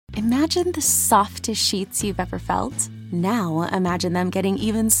Imagine the softest sheets you've ever felt. Now imagine them getting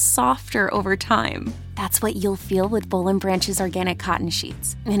even softer over time. That's what you'll feel with Boll & Branch's organic cotton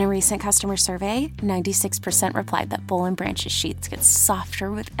sheets. In a recent customer survey, 96% replied that Boll & Branch's sheets get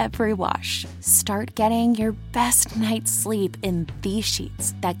softer with every wash. Start getting your best night's sleep in these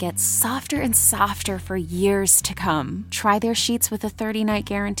sheets that get softer and softer for years to come. Try their sheets with a 30-night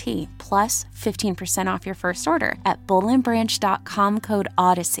guarantee, plus 15% off your first order at bollandbranch.com code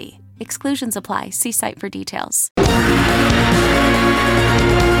Odyssey. Exclusions apply. See site for details.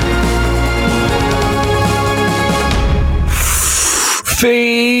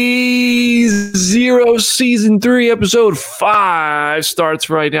 Phase Zero Season 3 Episode 5 starts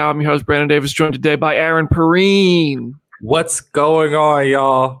right now. I'm your host, Brandon Davis, joined today by Aaron Perrine. What's going on,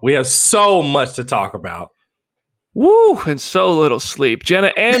 y'all? We have so much to talk about. Woo, and so little sleep. Jenna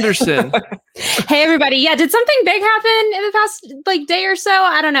Anderson. Hey, everybody. Yeah, did something big happen in the past day or so?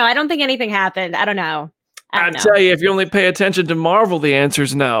 I don't know. I don't think anything happened. I don't know. I tell you, if you only pay attention to Marvel, the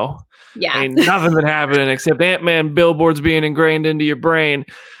answer's no. Yeah. Ain't nothing been happening except Ant-Man billboards being ingrained into your brain.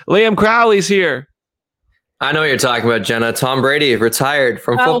 Liam Crowley's here. I know what you're talking about, Jenna. Tom Brady retired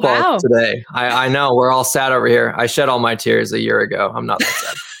from football today. I know. We're all sad over here. I shed all my tears a year ago. I'm not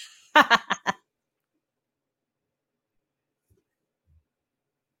that sad.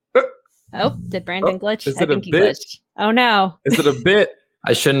 Oh, did Brandon glitch? Is I it think a he bit? glitched. Oh no. Is it a bit?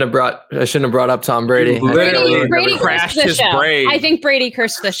 I shouldn't have brought up Tom Brady. Brady crashed cursed the his show. brain. I think Brady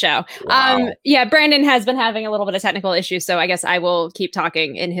cursed the show. Wow. Yeah, Brandon has been having a little bit of technical issues, so I guess I will keep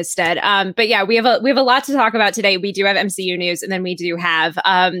talking in his stead. But yeah, we have a lot to talk about today. We do have MCU news, and then we do have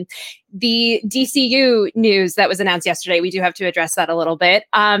the DCU news that was announced yesterday. We do have to address that a little bit.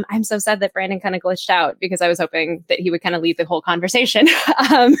 I'm so sad that Brandon kind of glitched out because I was hoping that he would kind of lead the whole conversation.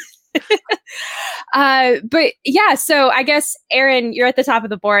 But yeah, so I guess, Aaron, you're at the top of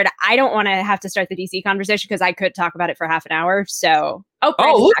the board. I don't want to have to start the DC conversation because I could talk about it for half an hour. So, Look,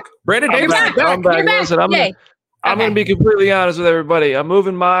 Brandon You're Davis. back. I'm back. You're back. Listen, I'm Yay. going to be completely honest with everybody. I'm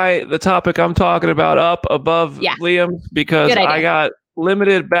moving the topic I'm talking about up above Liam because I got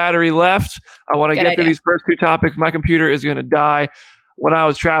limited battery left. I want to get through these first two topics. My computer is going to die. When I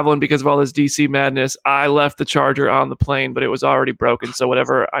was traveling because of all this DC madness, I left the charger on the plane, but it was already broken. So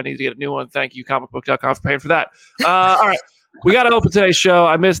whatever, I need to get a new one. Thank you, comicbook.com, for paying for that. All right, we got to open today's show.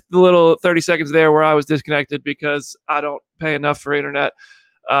 I missed the little 30 seconds there where I was disconnected because I don't pay enough for internet.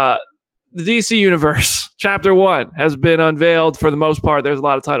 The DC Universe, Chapter 1, has been unveiled for the most part. There's a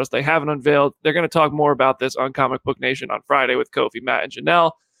lot of titles they haven't unveiled. They're going to talk more about this on Comic Book Nation on Friday with Kofi, Matt, and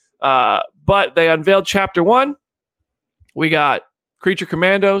Janelle. But they unveiled Chapter 1. We got Creature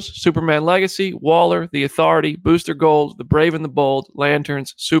Commandos, Superman Legacy, Waller, The Authority, Booster Gold, The Brave and the Bold,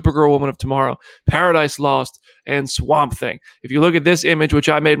 Lanterns, Supergirl Woman of Tomorrow, Paradise Lost, and Swamp Thing. If you look at this image, which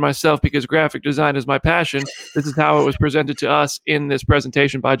I made myself because graphic design is my passion, this is how it was presented to us in this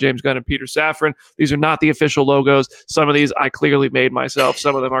presentation by James Gunn and Peter Safran. These are not the official logos. Some of these I clearly made myself.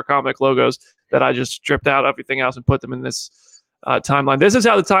 Some of them are comic logos that I just stripped out everything else and put them in this timeline. This is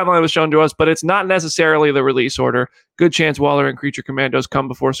how the timeline was shown to us, but it's not necessarily the release order. Good chance Waller and Creature Commandos come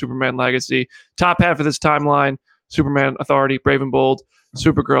before Superman Legacy. Top half of this timeline, Superman, Authority, Brave and Bold,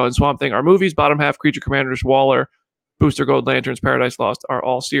 Supergirl, and Swamp Thing are movies. Bottom half, Creature Commanders, Waller, Booster Gold, Lanterns, Paradise Lost are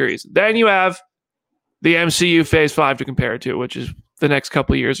all series. Then you have the MCU Phase 5 to compare it to, which is the next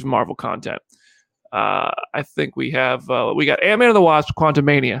couple of years of Marvel content. I think we got Ant-Man and the Wasp,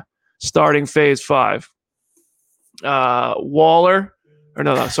 Quantumania, starting Phase 5. Waller, or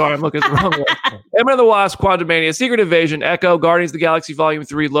no, sorry, I'm looking at the wrong one. Ant-Man and the Wasp, Quantumania, Secret Invasion, Echo, Guardians of the Galaxy Volume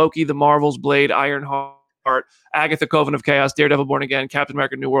 3, Loki, The Marvels, Blade, Ironheart, Agatha, Coven of Chaos, Daredevil, Born Again, Captain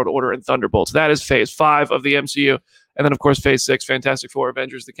America, New World Order, and Thunderbolts. That is Phase 5 of the MCU. And then, of course, Phase 6, Fantastic Four,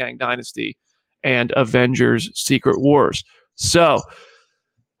 Avengers, The Kang Dynasty, and Avengers, Secret Wars. So,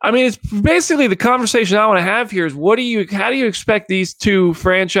 I mean, it's basically the conversation I want to have here is how do you expect these two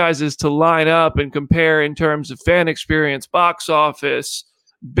franchises to line up and compare in terms of fan experience, box office,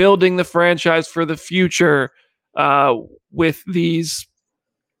 building the franchise for the future with these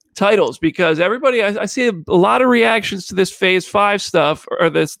titles? Because everybody, I see a lot of reactions to this Phase 5 stuff or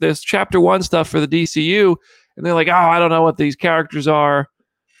this Chapter 1 stuff for the DCU, and they're like, oh, I don't know what these characters are.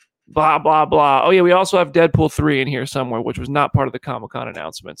 Blah, blah, blah. Oh, yeah, we also have Deadpool 3 in here somewhere, which was not part of the Comic-Con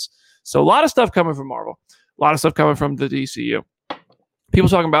announcements. So a lot of stuff coming from Marvel. A lot of stuff coming from the DCU. People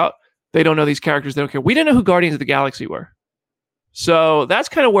talking about they don't know these characters. They don't care. We didn't know who Guardians of the Galaxy were. So that's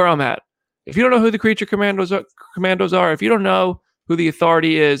kind of where I'm at. If you don't know who the Creature Commandos are, if you don't know who the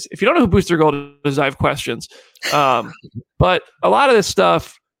Authority is, if you don't know who Booster Gold is, I have questions. But a lot of this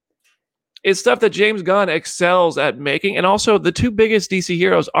stuff, is stuff that James Gunn excels at making, and also the two biggest DC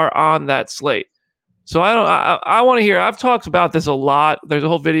heroes are on that slate. So I want to hear. I've talked about this a lot. There's a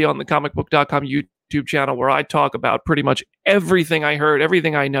whole video on the comicbook.com YouTube channel where I talk about pretty much everything I heard,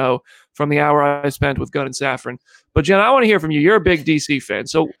 everything I know from the hour I spent with Gunn and Safran. But Jen, I want to hear from you. You're a big DC fan,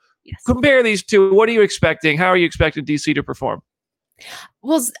 so compare these two. What are you expecting? How are you expecting DC to perform?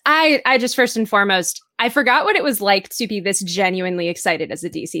 Well, I just first and foremost, I forgot what it was like to be this genuinely excited as a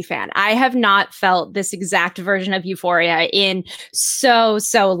DC fan. I have not felt this exact version of euphoria in so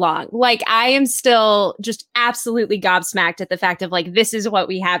long. Like, I am still just absolutely gobsmacked at the fact of like, this is what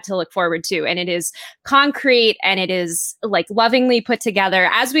we have to look forward to. And it is concrete and it is like lovingly put together.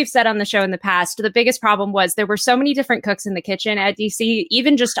 As we've said on the show in the past, the biggest problem was there were so many different cooks in the kitchen at DC,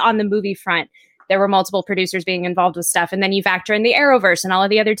 even just on the movie front. There were multiple producers being involved with stuff. And then you factor in the Arrowverse and all of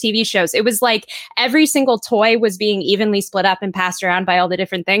the other TV shows. It was like every single toy was being evenly split up and passed around by all the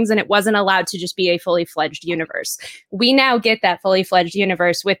different things. And it wasn't allowed to just be a fully fledged universe. We now get that fully fledged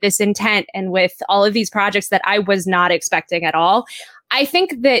universe with this intent and with all of these projects that I was not expecting at all. I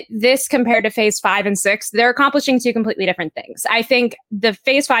think that this, compared to phase 5 and 6, they're accomplishing two completely different things. I think the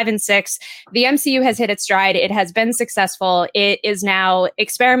phase 5 and 6, the MCU has hit its stride. It has been successful. It is now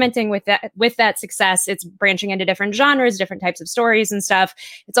experimenting with that success. It's branching into different genres, different types of stories and stuff.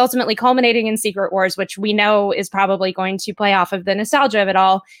 It's ultimately culminating in Secret Wars, which we know is probably going to play off of the nostalgia of it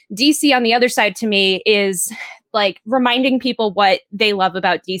all. DC, on the other side, to me, is like reminding people what they love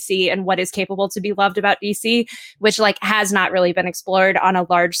about DC and what is capable to be loved about DC, which like has not really been explored on a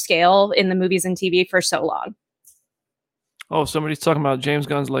large scale in the movies and TV for so long. Oh, somebody's talking about James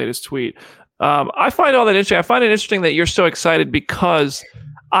Gunn's latest tweet. I find all that interesting. I find it interesting that you're so excited because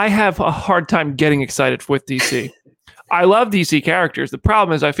I have a hard time getting excited with DC. I love DC characters. The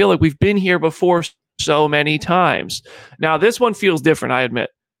problem is I feel like we've been here before so many times. Now, this one feels different, I admit.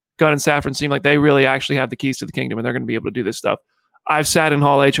 Gunn and Safran seem like they really actually have the keys to the kingdom and they're going to be able to do this stuff. I've sat in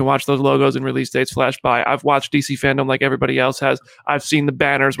Hall H and watched those logos and release dates flash by. I've watched DC fandom like everybody else has. I've seen the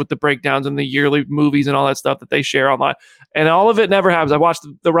banners with the breakdowns and the yearly movies and all that stuff that they share online. And all of it never happens. I watched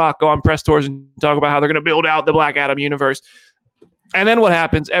The Rock go on press tours and talk about how they're going to build out the Black Adam universe. And then what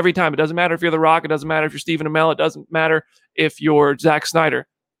happens every time? It doesn't matter if you're The Rock. It doesn't matter if you're Stephen Amell. It doesn't matter if you're Zack Snyder.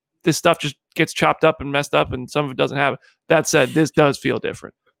 This stuff just gets chopped up and messed up and some of it doesn't have it. That said, this does feel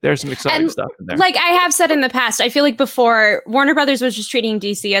different. There's some exciting stuff in there. Like I have said in the past, I feel like before Warner Brothers was just treating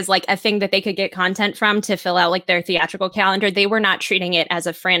DC as like a thing that they could get content from to fill out like their theatrical calendar. They were not treating it as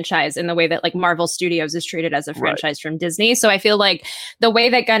a franchise in the way that like Marvel Studios is treated as a franchise from Disney. So I feel like the way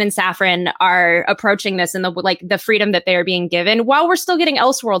that Gunn and Safran are approaching this and the freedom that they are being given, while we're still getting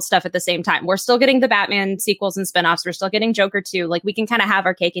Elseworld stuff at the same time, we're still getting the Batman sequels and spinoffs. We're still getting Joker 2. Like we can kind of have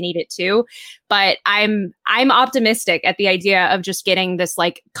our cake and eat it too. But I'm optimistic at the idea of just getting this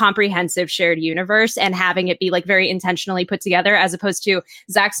like comprehensive shared universe and having it be like very intentionally put together, as opposed to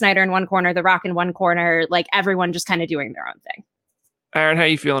Zack Snyder in one corner, The Rock in one corner, like everyone just kind of doing their own thing. Aaron, how are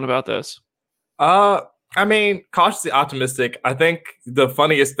you feeling about this? I mean, cautiously optimistic. I think the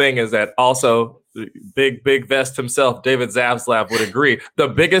funniest thing is that also big Vest himself, David Zaslav, would agree. The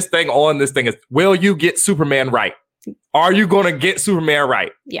biggest thing on this thing is, will you get Superman right? Are you going to get Superman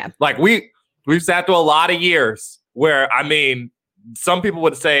right? Yeah. Like we've sat through a lot of years where, I mean, some people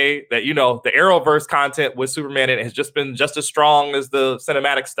would say that, you know, the Arrowverse content with Superman in it has just been just as strong as the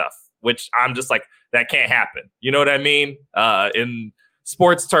cinematic stuff, which I'm just like, that can't happen. You know what I mean? In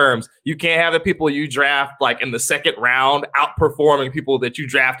sports terms, you can't have the people you draft like in the second round outperforming people that you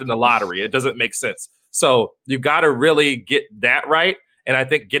draft in the lottery. It doesn't make sense. So you got to really get that right. And I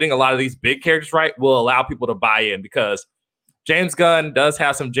think getting a lot of these big characters right will allow people to buy in, because James Gunn does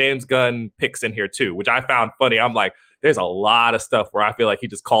have some James Gunn picks in here too, which I found funny. I'm like, there's a lot of stuff where I feel like he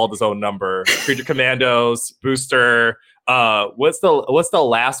just called his own number. Creature Commandos, Booster. What's the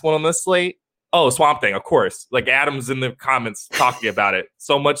last one on this slate? Oh, Swamp Thing, of course. Like Adam's in the comments talking about it.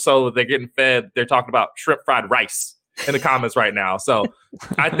 So much so that they're getting fed. They're talking about shrimp fried rice in the comments right now. So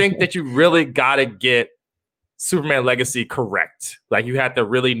I think that you really got to get Superman Legacy correct. Like you have to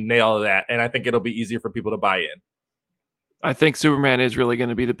really nail that. And I think it'll be easier for people to buy in. I think Superman is really going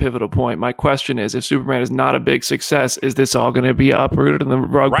to be the pivotal point. My question is, if Superman is not a big success, is this all going to be uprooted and the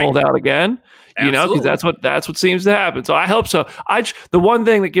rug pulled out again? Absolutely. You know, because that's what seems to happen. So I hope so. The one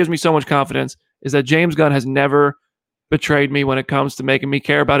thing that gives me so much confidence is that James Gunn has never betrayed me when it comes to making me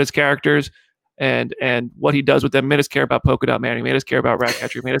care about his characters and what he does with them. He made us care about Polka Dot Man. He made us care about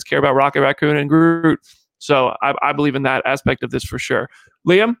Ratcatcher. He made us care about Rocket Raccoon and Groot. So I believe in that aspect of this for sure.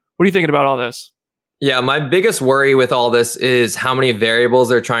 Liam, what are you thinking about all this? Yeah, my biggest worry with all this is how many variables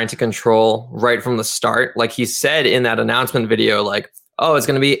they're trying to control right from the start. Like he said in that announcement video, like, oh, it's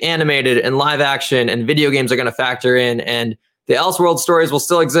going to be animated and live action and video games are going to factor in, and the Elseworld stories will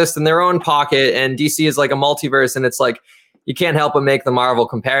still exist in their own pocket, and DC is like a multiverse. And it's like, you can't help but make the Marvel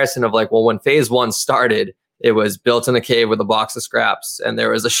comparison of like, well, when phase 1 started, it was built in a cave with a box of scraps, and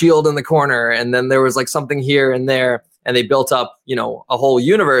there was a shield in the corner, and then there was like something here and there, and they built up, you know, a whole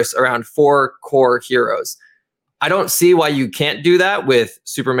universe around 4 core heroes. I don't see why you can't do that with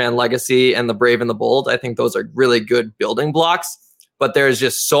Superman Legacy and The Brave and the Bold. I think those are really good building blocks, but there's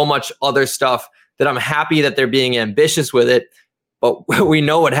just so much other stuff that I'm happy that they're being ambitious with it. But we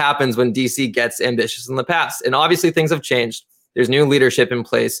know what happens when DC gets ambitious in the past. And obviously things have changed. There's new leadership in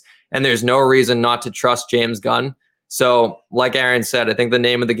place, and there's no reason not to trust James Gunn. So like Aaron said, I think the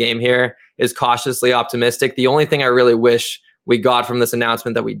name of the game here is cautiously optimistic. The only thing I really wish we got from this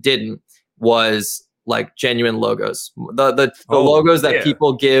announcement that we didn't was like genuine logos. The logos that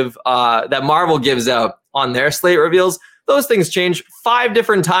people give, that Marvel gives out on their slate reveals, those things change 5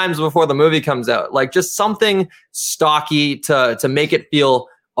 different times before the movie comes out. Like just something stocky to make it feel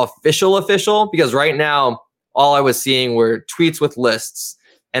official, because right now all I was seeing were tweets with lists,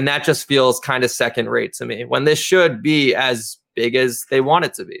 and that just feels kind of second rate to me when this should be as big as they want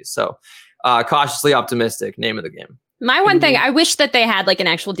it to be. So cautiously optimistic, name of the game. My one thing, I wish that they had like an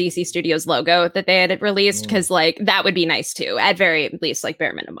actual DC Studios logo that they had released, because like that would be nice too, at very least, like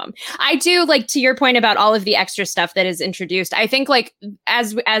bare minimum. I do like, to your point about all of the extra stuff that is introduced. I think like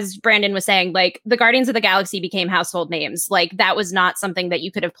as Brandon was saying, like the Guardians of the Galaxy became household names. Like that was not something that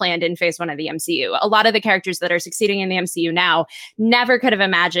you could have planned in phase 1 of the MCU. A lot of the characters that are succeeding in the MCU now never could have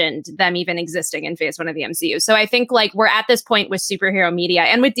imagined them even existing in phase 1 of the MCU. So I think like we're at this point with superhero media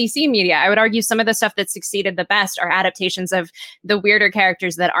and with DC media. I would argue some of the stuff that succeeded the best are adaptations of the weirder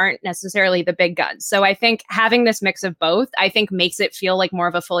characters that aren't necessarily the big guns. So I think having this mix of both, I think makes it feel like more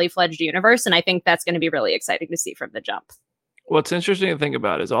of a fully fledged universe. And I think that's going to be really exciting to see from the jump. What's interesting to think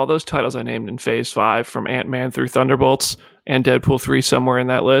about is all those titles I named in phase 5, from Ant-Man through Thunderbolts and Deadpool 3 somewhere in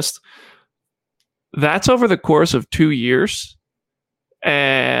that list. That's over the course of 2 years.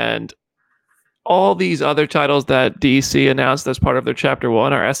 And all these other titles that DC announced as part of their Chapter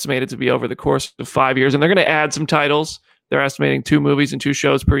 1 are estimated to be over the course of 5 years. And they're going to add some titles. They're estimating 2 movies and 2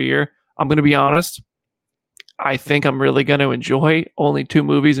 shows per year. I'm going to be honest. I think I'm really going to enjoy only 2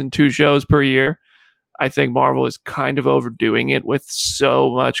 movies and 2 shows per year. I think Marvel is kind of overdoing it with so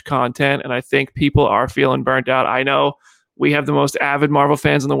much content. And I think people are feeling burnt out. I know we have the most avid Marvel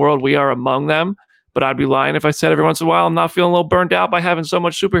fans in the world. We are among them. But I'd be lying if I said every once in a while I'm not feeling a little burnt out by having so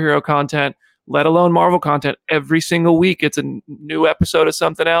much superhero content, let alone Marvel content. Every single week, it's a new episode of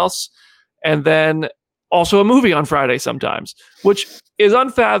something else. And then also a movie on Friday sometimes, which is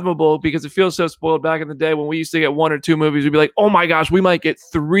unfathomable because it feels so spoiled. Back in the day when we used to get 1 or 2 movies, we'd be like, oh my gosh, we might get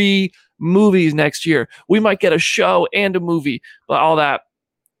 3 movies next year. We might get a show and a movie, all that.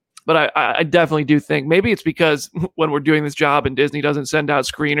 But I definitely do think maybe it's because when we're doing this job and Disney doesn't send out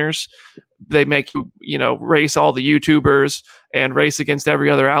screeners, they make you know, race all the YouTubers and race against every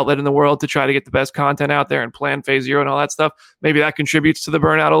other outlet in the world to try to get the best content out there and plan phase 0 and all that stuff. Maybe that contributes to the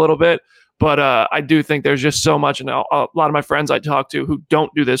burnout a little bit. But I do think there's just so much. And a lot of my friends I talk to who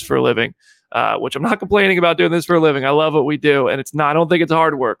don't do this for a living, which I'm not complaining about doing this for a living. I love what we do. And it's not, I don't think it's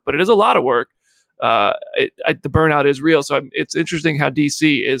hard work, but it is a lot of work. The burnout is real. So it's interesting how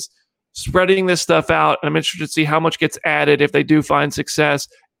DC is spreading this stuff out. And I'm interested to see how much gets added if they do find success,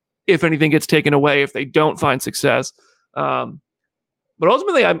 if anything gets taken away, if they don't find success. But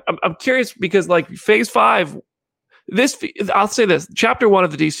ultimately, I'm curious because like phase 5, I'll say this, Chapter 1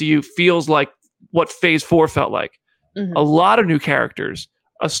 of the DCU feels like what phase 4 felt like. Mm-hmm. A lot of new characters,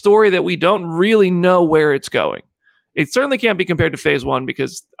 a story that we don't really know where it's going. It certainly can't be compared to phase 1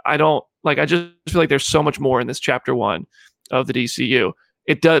 because I just feel like there's so much more in this Chapter 1 of the DCU.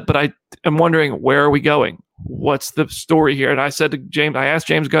 It does, but I am wondering, where are we going? What's the story here? And I said to James, I asked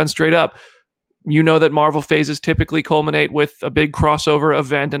James Gunn straight up, you know that Marvel phases typically culminate with a big crossover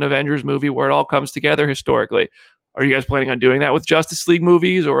event, an Avengers movie where it all comes together historically. Are you guys planning on doing that with Justice League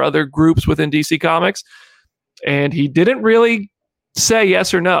movies or other groups within DC Comics? And he didn't really say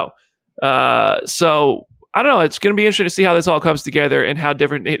yes or no. So I don't know. It's going to be interesting to see how this all comes together and how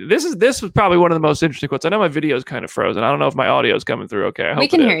different. This was probably one of the most interesting quotes. I know my video is kind of frozen. I don't know if my audio is coming through okay. We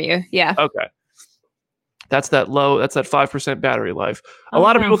can hear you. Yeah. Okay. That's that 5% battery life. A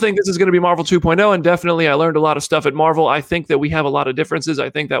lot of people think this is going to be Marvel 2.0, and definitely I learned a lot of stuff at Marvel. I think that we have a lot of differences. I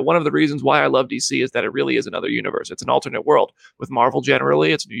think that one of the reasons why I love DC is that it really is another universe. It's an alternate world. With Marvel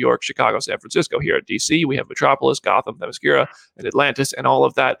generally, it's New York, Chicago, San Francisco. Here at DC, we have Metropolis, Gotham, Themyscira, and Atlantis, and all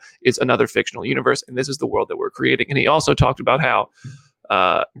of that is another fictional universe, and this is the world that we're creating. And he also talked about how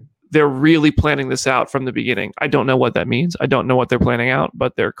they're really planning this out from the beginning. I don't know what that means. I don't know what they're planning out,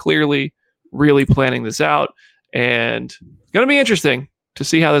 but they're clearly really planning this out, and it's going to be interesting to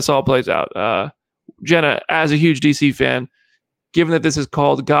see how this all plays out. Jenna, as a huge DC fan, given that this is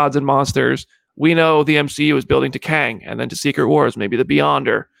called Gods and Monsters, we know the MCU is building to Kang and then to Secret Wars, maybe the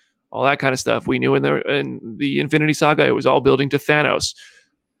Beyonder, all that kind of stuff. We knew in the Infinity Saga, it was all building to Thanos.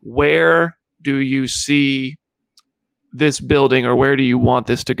 Where do you see this building, or where do you want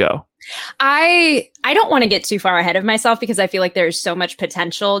this to go? I don't want to get too far ahead of myself because I feel like there's so much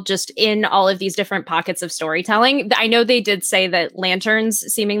potential just in all of these different pockets of storytelling. I know they did say that Lanterns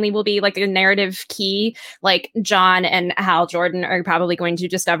seemingly will be like a narrative key, like John and Hal Jordan are probably going to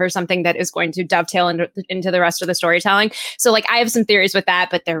discover something that is going to dovetail into the rest of the storytelling. So like I have some theories with that,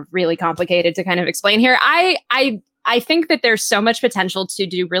 but they're really complicated to kind of explain here. I think that there's so much potential to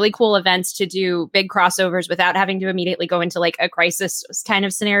do really cool events, to do big crossovers without having to immediately go into like a crisis kind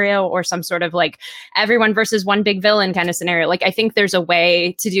of scenario or some sort of like everyone versus one big villain kind of scenario. Like I think there's a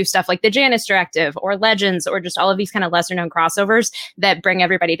way to do stuff like the Janus Directive or Legends or just all of these kind of lesser known crossovers that bring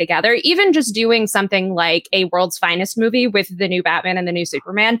everybody together. Even just doing something like a World's Finest movie with the new Batman and the new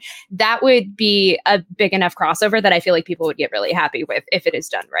Superman, that would be a big enough crossover that I feel like people would get really happy with if it is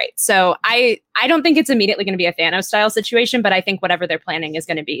done right. So I don't think it's immediately going to be a Thanos style situation, but I think whatever they're planning is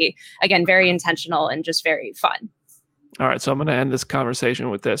going to be, again, very intentional and just very fun. All right, so I'm going to end this conversation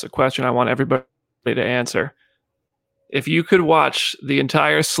with this, a question I want everybody to answer. If you could watch the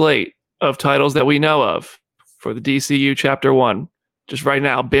entire slate of titles that we know of for the DCU Chapter 1, just right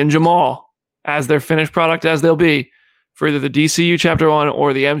now, binge them all as their finished product as they'll be for either the DCU Chapter 1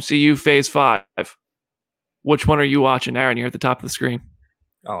 or the MCU Phase 5, which one are you watching? Aaron, you're at the top of the screen.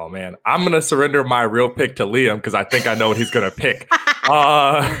 Oh, man. I'm going to surrender my real pick to Liam because I think I know what he's going to pick.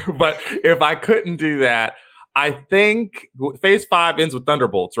 But if I couldn't do that, I think Phase 5 ends with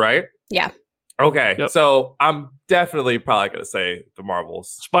Thunderbolts, right? Yeah. Okay. Yep. So I'm definitely probably going to say the Marvels.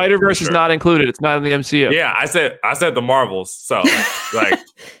 Spider-Verse is not included. It's not in the MCU. Yeah, I said the Marvels. So like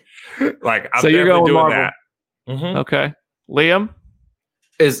I'm so you're going doing Marvel. that. Mm-hmm. Okay. Liam?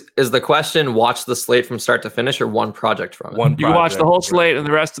 Is the question watch the slate from start to finish or one project from it? You can watch the whole slate and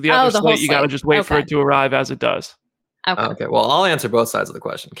the rest of the other slate, you got to just wait for it to arrive as it does. Okay, well, I'll answer both sides of the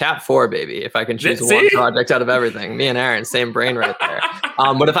question. Cap 4, baby. If I can choose one project out of everything. Me and Aaron, same brain right there.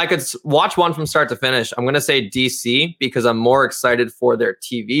 But if I could watch one from start to finish, I'm going to say DC because I'm more excited for their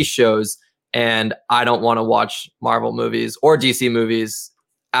TV shows and I don't want to watch Marvel movies or DC movies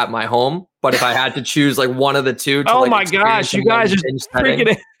at my home. But if I had to choose like one of the two, to, oh my gosh, you guys just freaking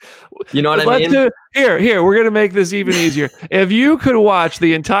it. You know what I mean? Here, we're gonna make this even easier. If you could watch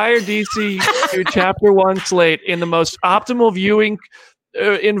the entire DCU Chapter 1 slate in the most optimal viewing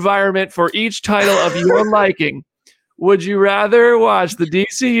environment for each title of your liking, would you rather watch the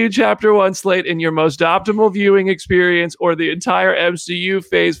DCU Chapter 1 slate in your most optimal viewing experience or the entire MCU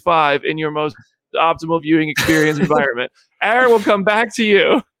Phase 5 in your most optimal viewing experience environment? Aaron, we'll come back to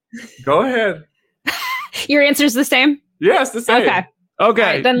you. Go ahead. Your answer's the same? Yes, the same. Okay.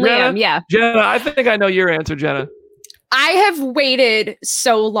 Right, then Jenna, Liam, yeah. Jenna, I think I know your answer, Jenna. I have waited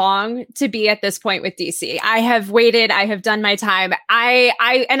so long to be at this point with DC. I have waited. I have done my time. I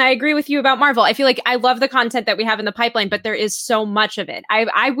agree with you about Marvel. I feel like I love the content that we have in the pipeline, but there is so much of it.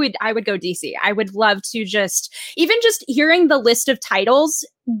 I would go DC. I would love to just hearing the list of titles,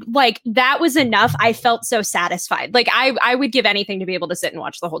 like that was enough. I felt so satisfied. Like I would give anything to be able to sit and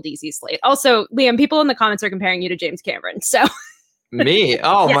watch the whole DC slate. Also, Liam, people in the comments are comparing you to James Cameron. So me?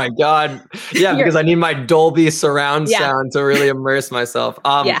 Oh my God. Yeah, because I need my Dolby surround sound to really immerse myself.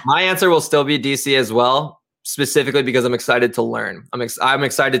 My answer will still be DC as well, specifically because I'm excited to learn. I'm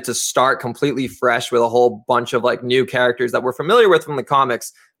excited to start completely fresh with a whole bunch of like new characters that we're familiar with from the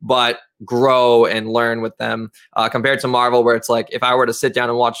comics, but grow and learn with them compared to Marvel, where it's like, if I were to sit down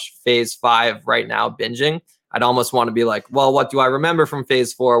and watch Phase 5 right now, binging, I'd almost want to be like, well, what do I remember from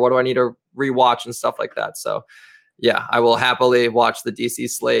Phase 4? What do I need to rewatch and stuff like that? So yeah, I will happily watch the DC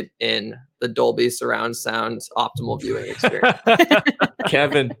slate in the Dolby surround sound optimal viewing experience.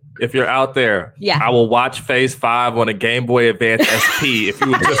 Kevin, if you're out there, I will watch Phase 5 on a Game Boy Advance SP if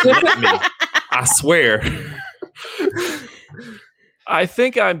you would just let me. I swear. I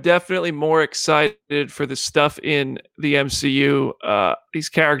think I'm definitely more excited for the stuff in the MCU, these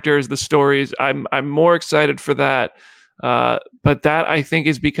characters, the stories. I'm more excited for that. But that I think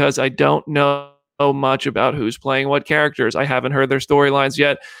is because I don't know much about who's playing what characters. I haven't heard their storylines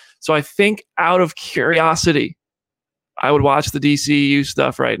yet. So I think out of curiosity, I would watch the DCU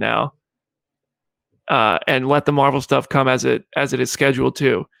stuff right now and let the Marvel stuff come as it is scheduled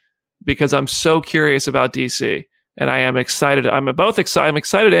to, because I'm so curious about DC. and I am excited. I'm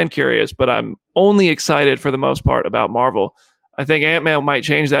excited and curious, but I'm only excited for the most part about Marvel. I think Ant-Man might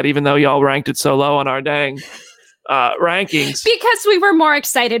change that, even though y'all ranked it so low on our dang rankings. Because we were more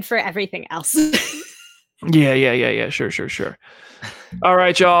excited for everything else. Yeah. Sure. All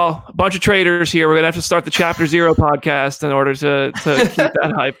right, y'all. A bunch of traders here. We're going to have to start the Chapter Zero podcast in order to keep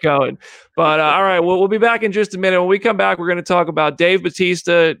that hype going. But all right, we'll be back in just a minute. When we come back, we're going to talk about Dave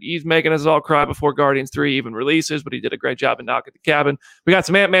Bautista. He's making us all cry before Guardians 3 even releases, but he did a great job in Knock at the Cabin. We got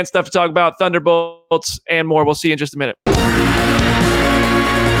some Ant-Man stuff to talk about, Thunderbolts, and more. We'll see you in just a minute.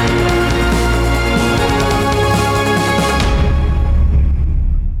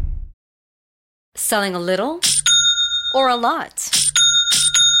 Selling a little or a lot?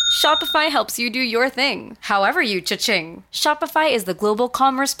 Shopify helps you do your thing, however you cha-ching. Shopify is the global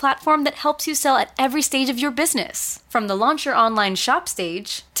commerce platform that helps you sell at every stage of your business. From the launch your online shop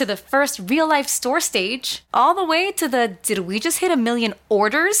stage, to the first real-life store stage, all the way to the did we just hit 1 million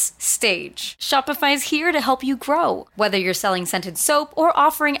orders stage. Shopify's here to help you grow. Whether you're selling scented soap or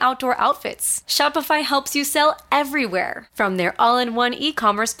offering outdoor outfits, Shopify helps you sell everywhere. From their all-in-one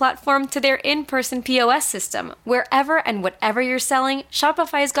e-commerce platform to their in-person POS system, wherever and whatever you're selling,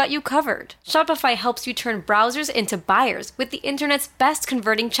 Shopify's got you covered. Shopify helps you turn browsers into buyers with the internet's best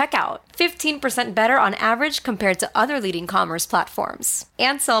converting checkout. 15% better on average compared to other leading commerce platforms.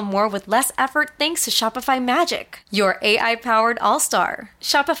 And sell more with less effort thanks to Shopify Magic, your AI-powered all-star.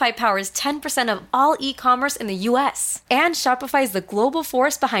 Shopify powers 10% of all e-commerce in the US. And Shopify is the global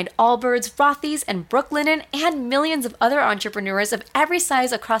force behind Allbirds, Rothy's, and Brooklinen, and millions of other entrepreneurs of every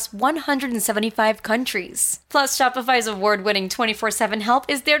size across 175 countries. Plus, Shopify's award-winning 24/7 help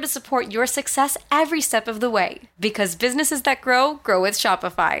is there to support your success every step of the way. Because businesses that grow with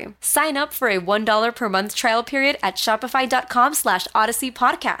Shopify. Sign up for a $1 per month trial period at shopify.com/Odyssey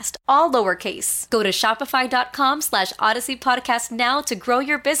Podcast, all lowercase. Go to shopify.com/Odyssey Podcast now to grow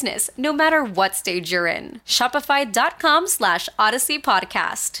your business, no matter what stage you're in. Shopify.com/Odyssey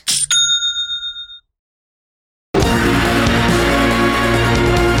Podcast.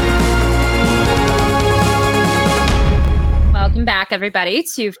 Welcome back, everybody,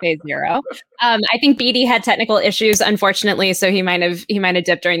 to Phase Zero. I think BD had technical issues, unfortunately, so he might have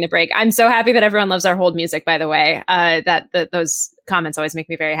dipped during the break. I'm so happy that everyone loves our hold music, by the way. Those comments always make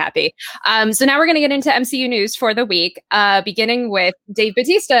me very happy. So now we're going to get into MCU news for the week, beginning with Dave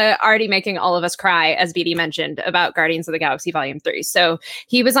Bautista already making all of us cry, as BD mentioned, about Guardians of the Galaxy Volume 3. So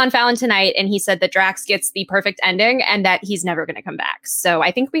he was on Fallon tonight, and he said that Drax gets the perfect ending and that he's never going to come back. So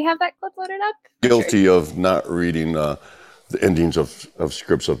I think we have that clip loaded up. Guilty of not reading the endings of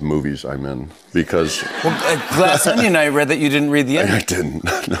scripts of movies I'm in, because... Well, Glass Onion, I read that you didn't read the ending. I didn't,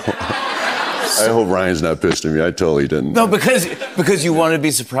 no. I hope Ryan's not pissed at me. I totally didn't. No, because you want to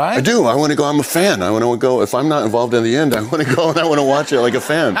be surprised? I do. I want to go. I'm a fan. I want to go. If I'm not involved in the end, I want to go and I want to watch it like a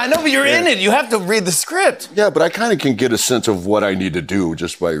fan. I know, but you're in it. You have to read the script. Yeah, but I kind of can get a sense of what I need to do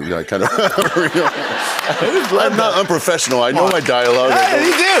just by kind of... I'm not unprofessional. I know my dialogue. Yeah,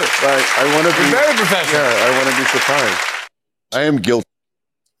 you do. I want to be... You're very professional. Yeah, I want to be surprised. I am guilty.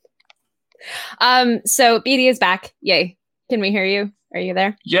 So BD is back. Yay. Can we hear you? Are you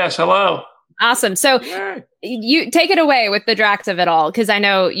there? Yes. Hello. Awesome. So you take it away with the Drax of it all, because I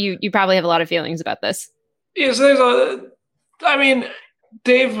know you probably have a lot of feelings about this. Yes,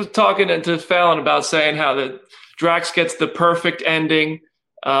 Dave was talking to Fallon about saying how that Drax gets the perfect ending,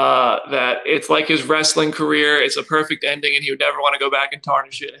 that it's like his wrestling career. It's a perfect ending, and he would never want to go back and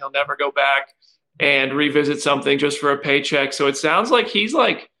tarnish it. He'll never go back and revisit something just for a paycheck. So it sounds like he's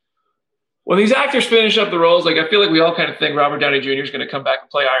like, when these actors finish up the roles, like I feel like we all kind of think Robert Downey Jr. is going to come back and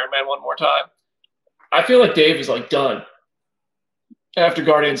play Iron Man one more time. I feel like Dave is like done after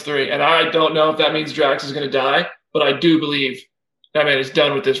Guardians 3. And I don't know if that means Drax is going to die, but I do believe that man is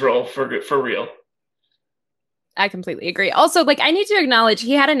done with this role for real. I completely agree. Also, I need to acknowledge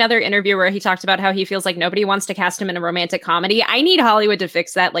he had another interview where he talked about how he feels like nobody wants to cast him in a romantic comedy. I need Hollywood to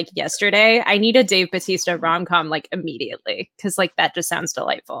fix that yesterday. I need a Dave Bautista rom-com immediately, because that just sounds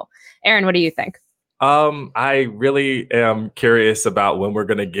delightful. Aaron, what do you think? I really am curious about when we're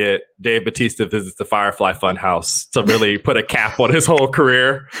going to get Dave Bautista visits the Firefly Funhouse to really put a cap on his whole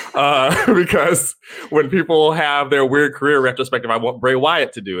career. Because when people have their weird career retrospective, I want Bray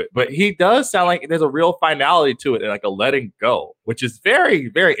Wyatt to do it. But he does sound like there's a real finality to it and a letting go, which is very,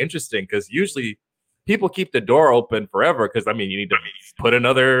 very interesting, because usually people keep the door open forever because, you need to put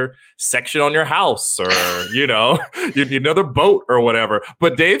another section on your house, or, you need another boat or whatever.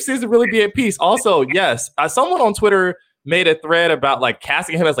 But Dave seems to really be at peace. Also, yes, someone on Twitter made a thread about like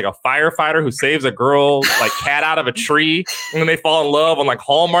casting him as like a firefighter who saves a girl like cat out of a tree and then they fall in love on like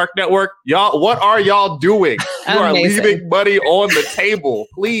Hallmark Network. Y'all, what are y'all doing? You are leaving money on the table.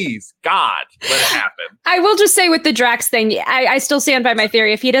 Please, God, let it happen. I will just say with the Drax thing, I still stand by my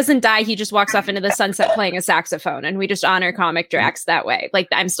theory. If he doesn't die, he just walks off into the sunset playing a saxophone, and we just honor comic Drax that way. Like,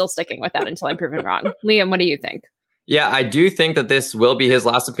 I'm still sticking with that until I'm proven wrong. Liam, what do you think? Yeah, I do think that this will be his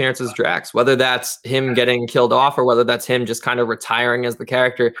last appearance as Drax, whether that's him getting killed off or whether that's him just kind of retiring as the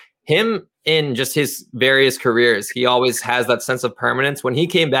character. Him in just his various careers, he always has that sense of permanence. When he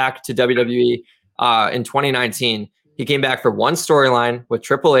came back to WWE in 2019, he came back for one storyline with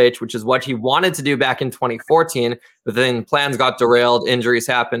Triple H, which is what he wanted to do back in 2014, but then plans got derailed, injuries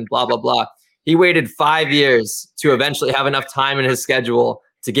happened, blah, blah, blah. He waited 5 years to eventually have enough time in his schedule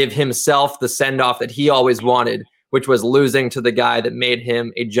to give himself the send-off that he always wanted, which was losing to the guy that made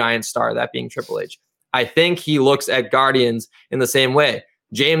him a giant star, that being Triple H. I think he looks at Guardians in the same way.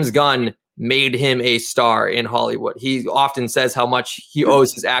 James Gunn made him a star in Hollywood. He often says how much he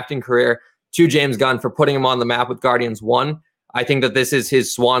owes his acting career to James Gunn for putting him on the map with Guardians 1. I think that this is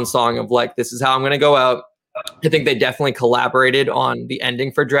his swan song of like, this is how I'm going to go out. I think they definitely collaborated on the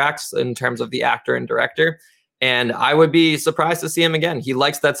ending for Drax in terms of the actor and director. And I would be surprised to see him again. He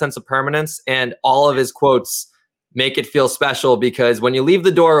likes that sense of permanence, and all of his quotes make it feel special because when you leave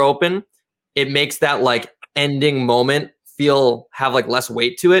the door open, it makes that like ending moment have like less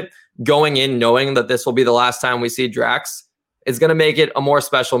weight to it. Going in knowing that this will be the last time we see Drax is going to make it a more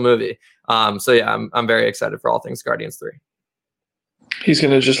special movie. So yeah, I'm very excited for all things Guardians 3. He's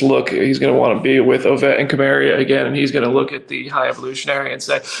going to just look, he's going to want to be with Ovette and Kamaria again, and he's going to look at the High Evolutionary and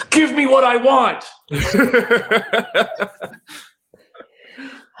say, give me what I want.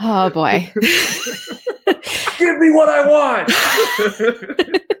 Oh boy. Give me what I want.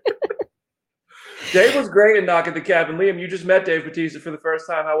 Dave was great in Knock at the Cabin. Liam, you just met Dave Bautista for the first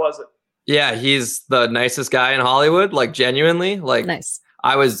time. How was it? Yeah, he's the nicest guy in Hollywood, like genuinely. Like nice.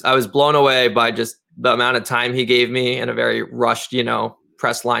 I was blown away by just the amount of time he gave me in a very rushed,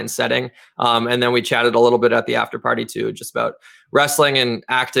 press line setting. And then we chatted a little bit at the after party too, just about wrestling and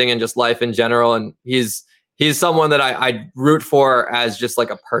acting and just life in general. And he's someone that I root for as just like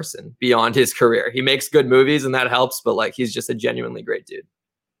a person beyond his career. He makes good movies and that helps, but like he's just a genuinely great dude.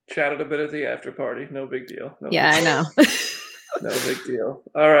 Chatted a bit at the after party. No big deal. I know. No big deal.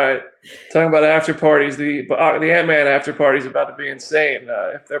 All right. Talking about after parties, the Ant-Man after party is about to be insane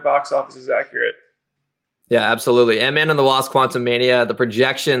if their box office is accurate. Yeah, absolutely. Ant-Man and the Wasp: Quantumania, the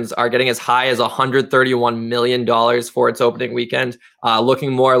projections are getting as high as $131 million for its opening weekend,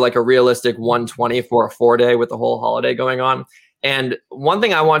 looking more like a realistic 120 for a 4-day with the whole holiday going on. And one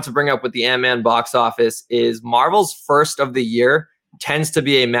thing I want to bring up with the Ant-Man box office is Marvel's first of the year tends to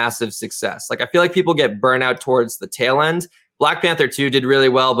be a massive success. Like I feel like people get burnt out towards the tail end. Black Panther 2 did really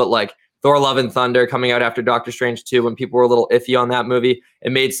well, but like Thor: Love and Thunder coming out after Doctor Strange 2, when people were a little iffy on that movie,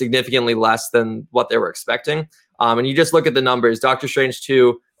 it made significantly less than what they were expecting. And you just look at the numbers. Doctor Strange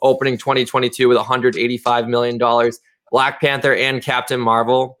 2 opening 2022 with $185 million. Black Panther and Captain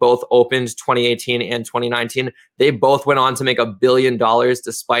Marvel both opened 2018 and 2019. They both went on to make $1 billion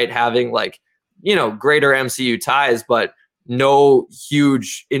despite having greater MCU ties, but no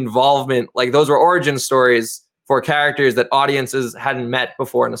huge involvement. Like those were origin stories for characters that audiences hadn't met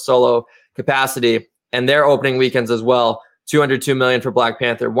before in a solo capacity, and their opening weekends as well. $202 million for Black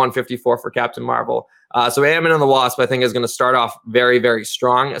Panther, $154 for Captain Marvel. So Ant-Man and the Wasp, I think, is going to start off very, very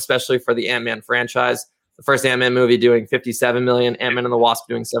strong, especially for the Ant-Man franchise. The first Ant-Man movie doing $57 million, Ant-Man and the Wasp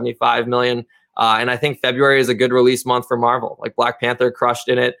doing $75 million. And I think February is a good release month for Marvel. Like Black Panther crushed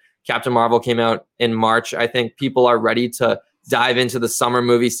in it. Captain Marvel came out in March. I think people are ready to dive into the summer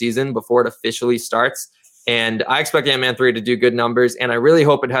movie season before it officially starts. And I expect Ant-Man 3 to do good numbers, and I really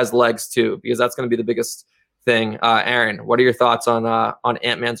hope it has legs too, because that's going to be the biggest thing. Aaron, what are your thoughts on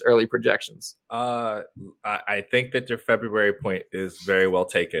Ant-Man's early projections? I think that your February point is very well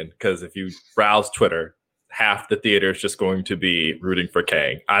taken, because if you browse Twitter, half the theater is just going to be rooting for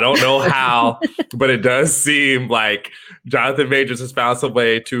Kang. I don't know how, but it does seem like Jonathan Majors has found some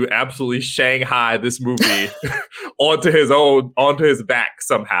way to absolutely Shanghai this movie onto his back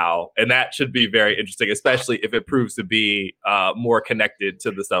somehow. And that should be very interesting, especially if it proves to be more connected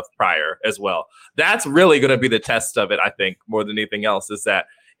to the stuff prior as well. That's really going to be the test of it, I think, more than anything else,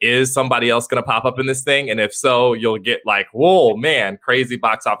 is somebody else going to pop up in this thing? And if so, you'll get like, whoa, man, crazy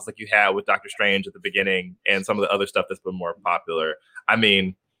box office like you had with Doctor Strange at the beginning and some of the other stuff that's been more popular. I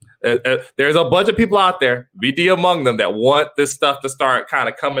mean, there's a bunch of people out there, BD among them, that want this stuff to start kind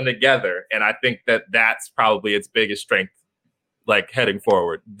of coming together. And I think that that's probably its biggest strength, like heading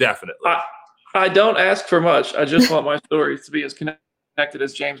forward. Definitely. I don't ask for much. I just want my stories to be as connected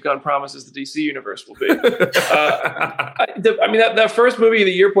as James Gunn promises the DC universe will be. That first movie of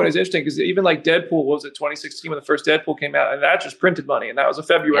the year point is interesting because even like Deadpool was it 2016 when the first Deadpool came out, and that just printed money, and that was a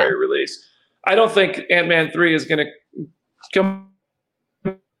February release. I don't think Ant-Man 3 is going to come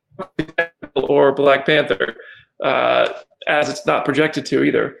or Black Panther, as it's not projected to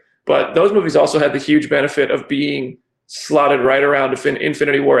either. But those movies also had the huge benefit of being slotted right around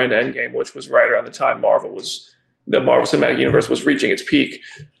Infinity War and Endgame, which was right around the time the Marvel Cinematic Universe was reaching its peak.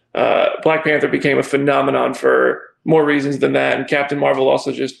 Black Panther became a phenomenon for more reasons than that, and Captain Marvel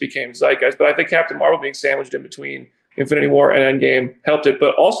also just became zeitgeist. But I think Captain Marvel being sandwiched in between Infinity War and Endgame helped it.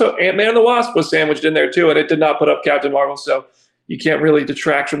 But also Ant-Man and the Wasp was sandwiched in there too, and it did not put up Captain Marvel. So you can't really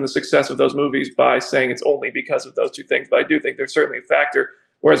detract from the success of those movies by saying it's only because of those two things. But I do think there's certainly a factor.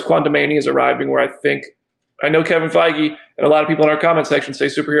 Whereas Quantumania is arriving where I know Kevin Feige and a lot of people in our comment section say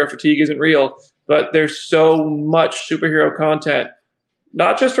superhero fatigue isn't real, but there's so much superhero content,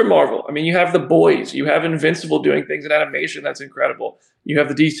 not just for Marvel. I mean, you have The Boys, you have Invincible doing things in animation that's incredible. You have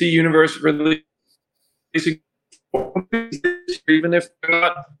the DC universe releasing, even if they're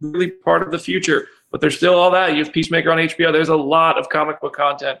not really part of the future, but there's still all that. You have Peacemaker on HBO. There's a lot of comic book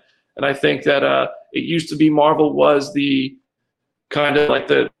content, and I think that it used to be Marvel was the kind of like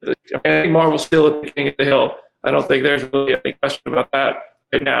I think Marvel's still at the king of the hill. I don't think there's really any question about that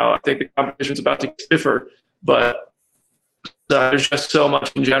right now. I think the competition's about to get stiffer, but there's just so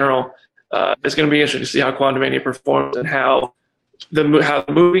much in general. It's going to be interesting to see how Quantumania performs and how the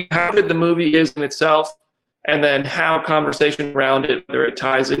movie is in itself, and then how conversation around it, whether it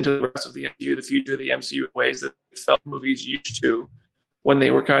ties into the rest of the MCU, the future of the MCU in ways that felt movies used to when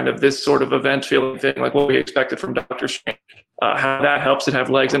they were kind of this sort of event feeling thing, like what we expected from Doctor Strange. How that helps it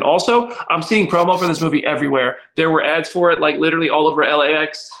have legs. And also, I'm seeing promo for this movie everywhere. There were ads for it, like literally all over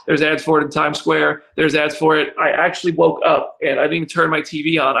LAX. There's ads for it in Times Square. There's ads for it. I actually woke up and I didn't even turn my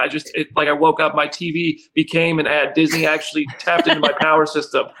TV on. I woke up, my TV became an ad. Disney actually tapped into my power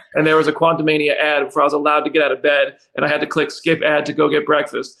system. And there was a Quantumania ad before I was allowed to get out of bed. And I had to click skip ad to go get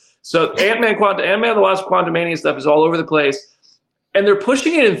breakfast. So Ant-Man and the Wasp Quantumania stuff is all over the place. And they're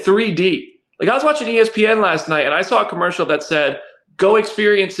pushing it in 3D. Like I was watching ESPN last night and I saw a commercial that said, go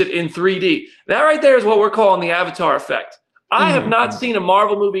experience it in 3D. That right there is what we're calling the Avatar effect. I have not seen a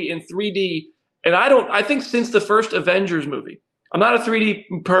Marvel movie in 3D. And I think since the first Avengers movie. I'm not a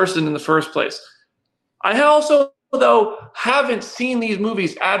 3D person in the first place. I also, though, haven't seen these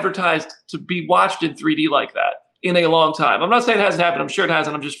movies advertised to be watched in 3D like that in a long time. I'm not saying it hasn't happened. I'm sure it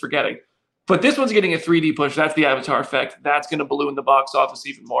hasn't. I'm just forgetting. But this one's getting a 3D push. That's the Avatar effect. That's going to balloon the box office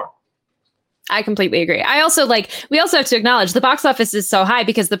even more. I completely agree. We also have to acknowledge the box office is so high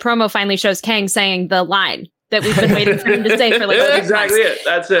because the promo finally shows Kang saying the line that we've been waiting for him to say for like That's exactly it.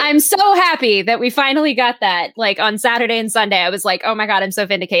 That's it. I'm so happy that we finally got that. Like on Saturday and Sunday, I was like, oh my God, I'm so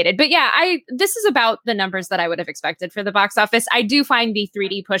vindicated. But yeah, this is about the numbers that I would have expected for the box office. I do find the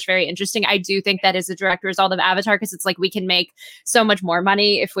 3D push very interesting. I do think that is a direct result of Avatar because it's like we can make so much more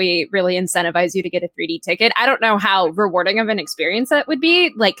money if we really incentivize you to get a 3D ticket. I don't know how rewarding of an experience that would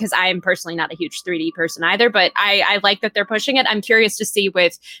be, like, because I am personally not a huge 3D person either, but I like that they're pushing it. I'm curious to see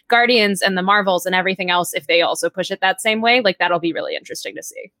with Guardians and the Marvels and everything else if they also push it that same way. Like that'll be really interesting to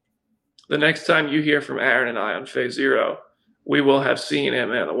see. The next time you hear from Aaron and I on Phase Zero, we will have seen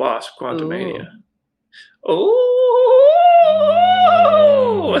Ant-Man and the Wasp Quantumania. Oh!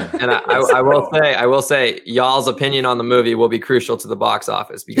 And I will say, y'all's opinion on the movie will be crucial to the box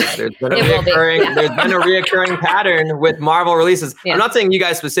office because there's been a reoccurring pattern with Marvel releases. Yeah. I'm not saying you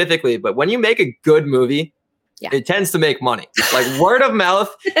guys specifically, but when you make a good movie, it tends to make money. Like word of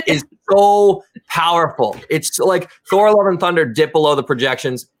mouth is so powerful. It's like Thor: Love and Thunder dipped below the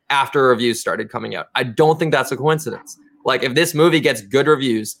projections after reviews started coming out. I don't think that's a coincidence. Like if this movie gets good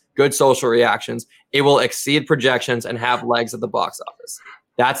reviews, good social reactions, it will exceed projections and have legs at the box office.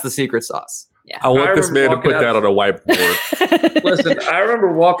 That's the secret sauce. Yeah. I want this man to put that on a whiteboard. Listen, I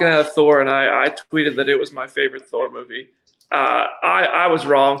remember walking out of Thor and I tweeted that it was my favorite Thor movie. I was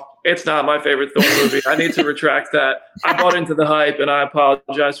wrong. It's not my favorite Thor movie. I need to retract that. I bought into the hype, and I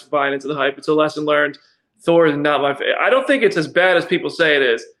apologize for buying into the hype. It's a lesson learned. Thor is not my favorite. I don't think it's as bad as people say it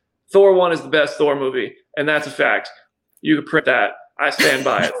is. Thor 1 is the best Thor movie, and that's a fact. You can print that. I stand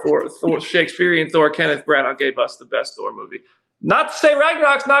by it. Thor, Shakespearean Thor, Kenneth Branagh gave us the best Thor movie. Not to say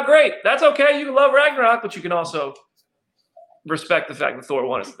Ragnarok's not great. That's okay. You can love Ragnarok, but you can also respect the fact that Thor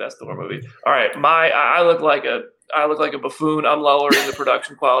 1 is the best Thor movie. All right, I look like a buffoon. I'm lowering the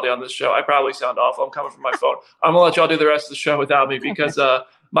production quality on this show. I probably sound awful. I'm coming from my phone. I'm going to let y'all do the rest of the show without me because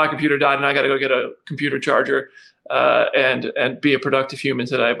my computer died and I got to go get a computer charger. and be a productive human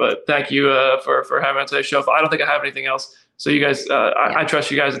today. But thank you for having me on today's show. I don't think I have anything else. So you guys, I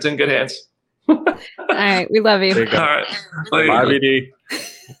trust you guys. It's in good hands. All right. We love you. All right. Bye, BD.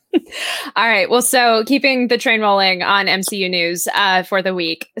 All right. Well, so keeping the train rolling on MCU news for the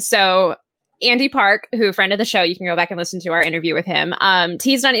week. So Andy Park, who friend of the show, you can go back and listen to our interview with him,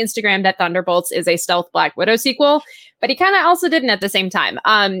 teased on Instagram that Thunderbolts is a stealth Black Widow sequel, but he kind of also didn't at the same time.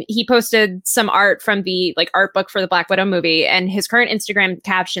 He posted some art from the art book for the Black Widow movie, and his current Instagram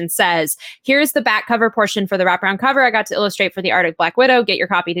caption says, "Here's the back cover portion for the wraparound cover I got to illustrate for the art of Black Widow. Get your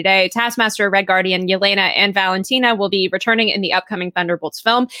copy today. Taskmaster, Red Guardian, Yelena, and Valentina will be returning in the upcoming Thunderbolts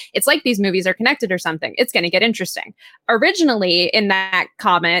film. It's like these movies are connected or something. It's going to get interesting." Originally, in that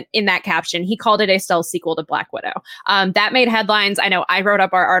comment, in that caption, he called it a stealth sequel to Black Widow. That made headlines. I know I wrote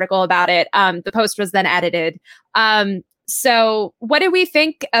up our article about it. The post was then edited. So what do we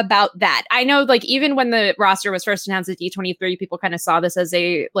think about that? I know even when the roster was first announced at D23, people kind of saw this as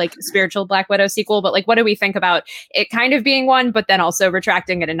a spiritual Black Widow sequel, but what do we think about it kind of being one, but then also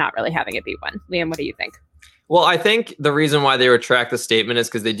retracting it and not really having it be one? Liam, what do you think? Well, I think the reason why they retract the statement is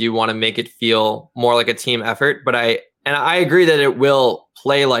because they do want to make it feel more like a team effort, but I agree that it will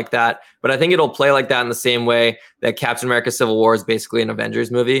play like that, but I think it'll play like that in the same way that Captain America Civil War is basically an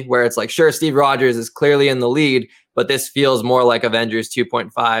Avengers movie, where it's sure, Steve Rogers is clearly in the lead, but this feels more like Avengers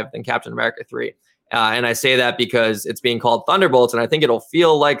 2.5 than Captain America 3. And I say that because it's being called Thunderbolts, and I think it'll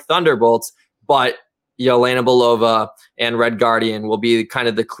feel like Thunderbolts, but Yelena Belova and Red Guardian will be kind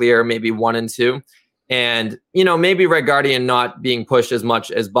of the clear maybe 1 and 2. And, maybe Red Guardian not being pushed as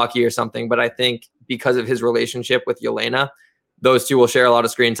much as Bucky or something, but I think because of his relationship with Yelena, those two will share a lot of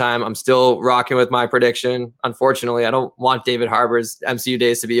screen time. I'm still rocking with my prediction. Unfortunately, I don't want David Harbour's MCU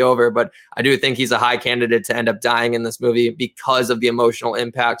days to be over, but I do think he's a high candidate to end up dying in this movie because of the emotional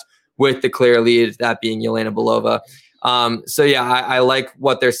impact with the clear lead, that being Yelena Belova. So yeah, I like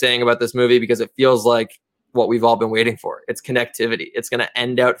what they're saying about this movie because it feels like what we've all been waiting for. It's connectivity. It's going to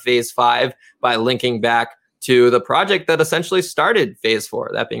end out Phase 5 by linking back to the project that essentially started Phase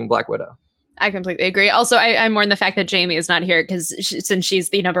 4, that being Black Widow. I completely agree. Also, I mourn the fact that Jamie is not here because since she's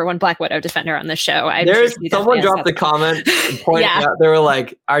the #1 Black Widow defender on the show, someone dropped the comment and pointed out, they were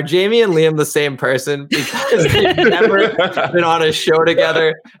like, "Are Jamie and Liam the same person?" Because they've never been on a show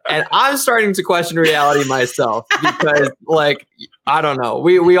together, and I'm starting to question reality myself because, I don't know.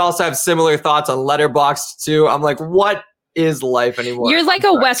 We also have similar thoughts on Letterboxd too. I'm like, what is life anymore? You're like a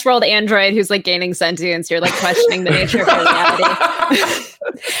Westworld android who's gaining sentience. You're questioning the nature of reality.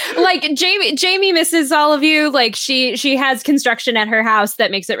 Jamie misses all of you. She has construction at her house that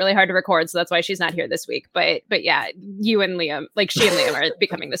makes it really hard to record, so that's why she's not here this week. But yeah, you and Liam, she and Liam are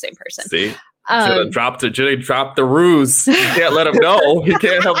becoming the same person. See, dropped the ruse. You can't let him know. He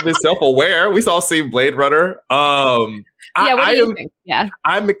can't help himself self-aware. We all seen Blade Runner. What do you think? Yeah,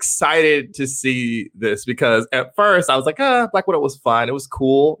 I'm excited to see this because at first I was like, Black Widow was fine. It was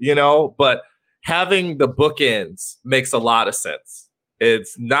cool, but having the bookends makes a lot of sense.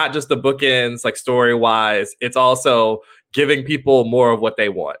 It's not just the bookends, story-wise. It's also giving people more of what they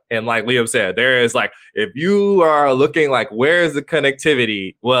want. And like Liam said, there is if you are looking where's the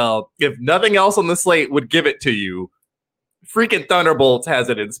connectivity? Well, if nothing else on the slate would give it to you, freaking Thunderbolts has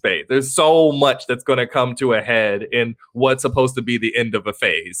it in spades. There's so much that's going to come to a head in what's supposed to be the end of a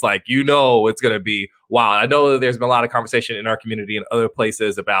phase. It's going to be wild. I know that there's been a lot of conversation in our community and other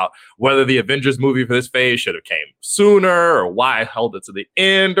places about whether the Avengers movie for this phase should have came sooner or why I held it to the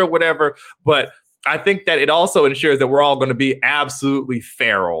end or whatever. But I think that it also ensures that we're all going to be absolutely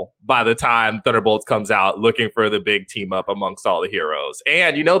feral by the time Thunderbolts comes out, looking for the big team up amongst all the heroes.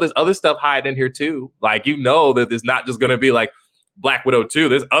 And there's other stuff hiding in here too. That there's not just going to be Black Widow 2.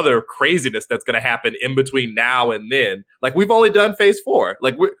 There's other craziness that's going to happen in between now and then. We've only done Phase 4.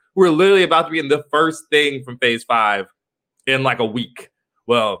 We're literally about to be in the first thing from Phase 5 in a week.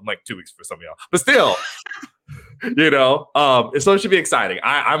 Well, 2 weeks for some of y'all, but still. So it should be exciting.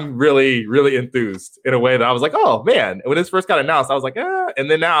 I'm really, really enthused in a way that I was like, oh man, when this first got announced, I was like, and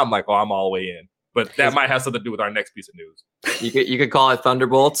then now I'm like, oh, I'm all the way in. But that might have something to do with our next piece of news. You could call it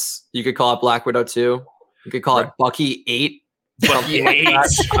Thunderbolts. You could call it Black Widow 2. You could call it Bucky 8. Bucky 8. I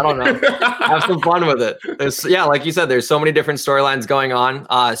don't know. Have some fun with it. Like you said, there's so many different storylines going on.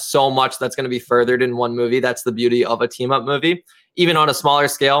 So much that's going to be furthered in one movie. That's the beauty of a team up movie. Even on a smaller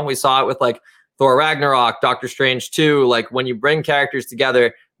scale, we saw it with Thor Ragnarok, Doctor Strange 2, when you bring characters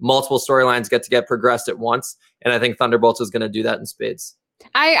together, multiple storylines get progressed at once. And I think Thunderbolts is going to do that in spades.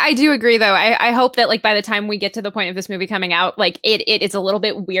 I do agree, though. I hope that like by the time we get to the point of this movie coming out, like it is a little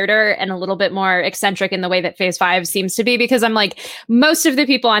bit weirder and a little bit more eccentric in the way that Phase 5 seems to be, because I'm like, most of the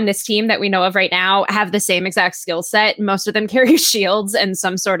people on this team that we know of right now have the same exact skill set. Most of them carry shields and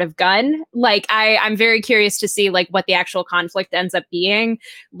some sort of gun. Like I'm very curious to see like what the actual conflict ends up being,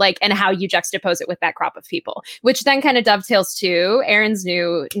 like, and how you juxtapose it with that crop of people, which then kind of dovetails to Aaron's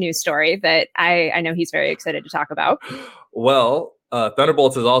new news story that I know he's very excited to talk about. Well,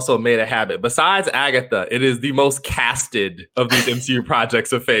 Thunderbolts has also made a habit. Besides Agatha, it is the most casted of these MCU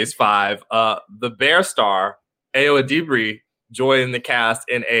projects of Phase 5. The Bear Star, Ayo Edebiri, joined the cast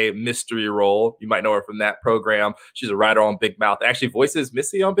in a mystery role. You might know her from that program. She's a writer on Big Mouth. Actually voices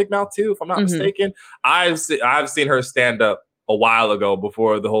Missy on Big Mouth too, if I'm not mistaken. I've seen her stand up a while ago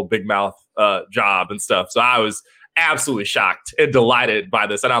before the whole Big Mouth job and stuff. So I was absolutely shocked and delighted by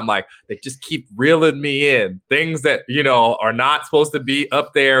this. And I'm like, they just keep reeling me in. Things that, you know, are not supposed to be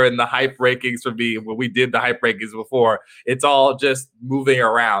up there in the hype rankings for me when we did the hype rankings before. It's all just moving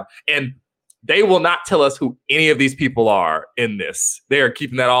around. And they will not tell us who any of these people are in this. They are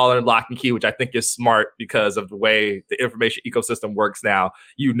keeping that all in lock and key, which I think is smart because of the way the information ecosystem works now.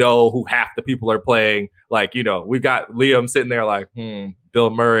 You know who half the people are playing. Like, you know, we've got Liam sitting there like,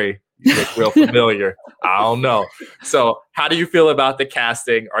 Bill Murray. You look real familiar. I don't know. So how do you feel about the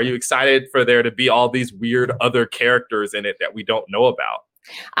casting? Are you excited for there to be all these weird other characters in it that we don't know about?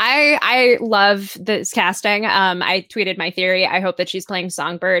 I love this casting. I tweeted my theory. I hope that she's playing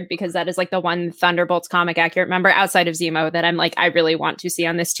Songbird, because that is like the one Thunderbolts comic accurate member outside of Zemo that I'm like, I really want to see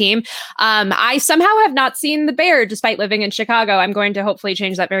on this team. I somehow have not seen the Bear despite living in Chicago. I'm going to hopefully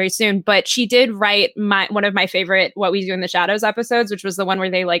change that very soon. But she did write one of my favorite What We Do in the Shadows episodes, which was the one where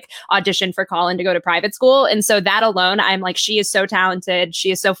they like auditioned for Colin to go to private school. And so that alone, I'm like, she is so talented.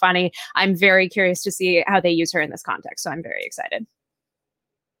 She is so funny. I'm very curious to see how they use her in this context. So I'm very excited.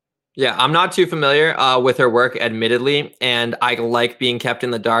 Yeah, I'm not too familiar with her work, admittedly, and I like being kept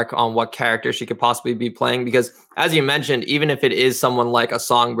in the dark on what character she could possibly be playing, because as you mentioned, even if it is someone like a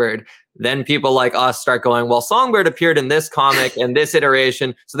Songbird, then people like us start going, well, Songbird appeared in this comic and this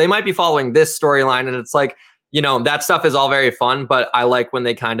iteration, so they might be following this storyline, and it's like, you know, that stuff is all very fun, but I like when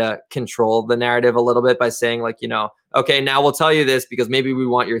they kind of control the narrative a little bit by saying like, you know, okay, now we'll tell you this because maybe we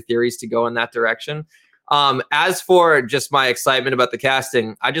want your theories to go in that direction. As for just my excitement about the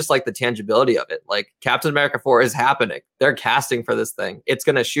casting, I just like the tangibility of it. Like Captain America 4 is happening. They're casting for this thing. It's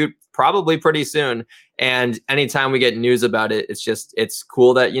going to shoot probably pretty soon. And anytime we get news about it, it's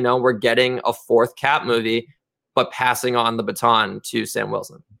cool that, you know, we're getting a fourth Cap movie, but passing on the baton to Sam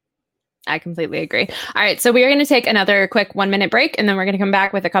Wilson. I completely agree. All right. So we are going to take another quick 1-minute break, and then we're going to come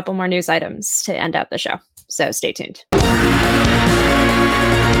back with a couple more news items to end out the show. So stay tuned.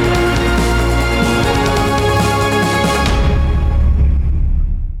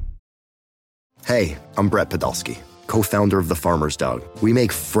 Hey, I'm Brett Podolsky, co-founder of The Farmer's Dog. We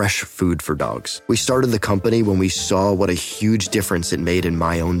make fresh food for dogs. We started the company when we saw what a huge difference it made in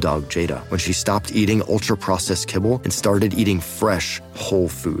my own dog, Jada, when she stopped eating ultra-processed kibble and started eating fresh, whole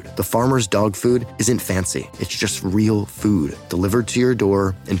food. The Farmer's Dog food isn't fancy. It's just real food delivered to your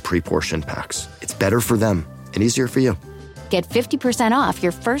door in pre-portioned packs. It's better for them and easier for you. Get 50% off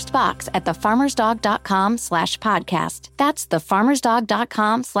your first box at thefarmersdog.com/podcast. That's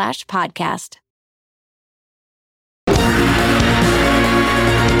thefarmersdog.com/podcast.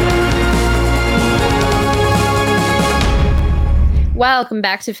 Welcome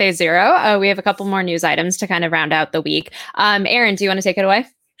back to Phase Zero. We have a couple more news items to kind of round out the week. Aaron, do you want to take it away?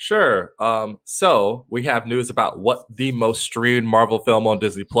 Sure. So we have news about what the most streamed Marvel film on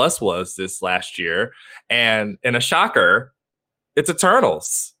Disney Plus was this last year. And in a shocker, it's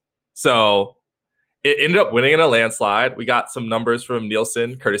Eternals. So it ended up winning in a landslide. We got some numbers from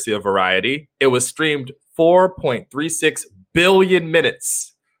Nielsen, courtesy of Variety. It was streamed 4.36 billion minutes,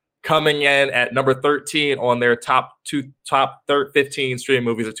 coming in at number 13 on their top 15 streaming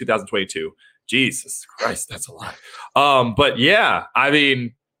movies of 2022. Jesus Christ, that's a lot. But yeah, I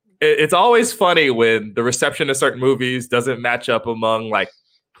mean, it's always funny when the reception of certain movies doesn't match up among like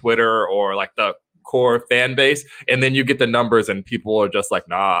Twitter or like the core fan base, and then you get the numbers and people are just like,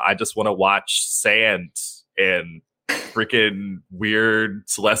 nah, I just want to watch sand and freaking weird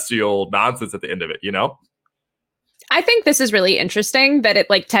celestial nonsense at the end of it, you know? I think this is really interesting that it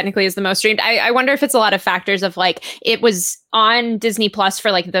like technically is the most streamed. I wonder if it's a lot of factors of like, it was on Disney Plus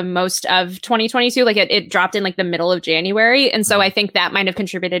for like the most of 2022. Like it dropped in like the middle of January. And so I think that might have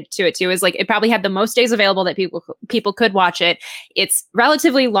contributed to it too, is like it probably had the most days available that people could watch it. It's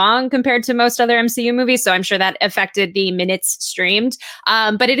relatively long compared to most other MCU movies. So I'm sure that affected the minutes streamed.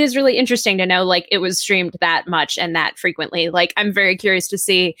 But it is really interesting to know like it was streamed that much and that frequently. Like I'm very curious to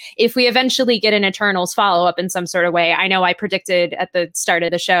see if we eventually get an Eternals follow-up in some sort of way. I know I predicted at the start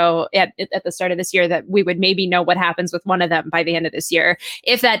of the show, at the start of this year, that we would maybe know what happens with one of them by the end of this year.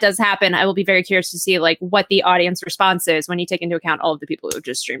 If that does happen, I will be very curious to see like what the audience response is when you take into account all of the people who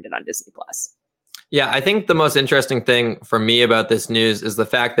just streamed it on Disney Plus. Yeah, I think the most interesting thing for me about this news is the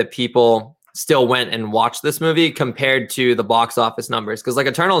fact that people still went and watched this movie compared to the box office numbers. Because like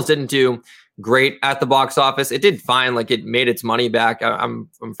Eternals didn't do great at the box office. It did fine. Like it made its money back. I'm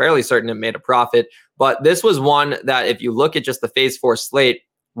fairly certain it made a profit. But this was one that if you look at just the Phase 4 slate,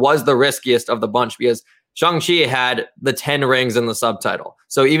 was the riskiest of the bunch, because Shang-Chi had the 10 rings in the subtitle.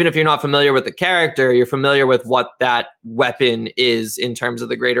 So even if you're not familiar with the character, you're familiar with what that weapon is in terms of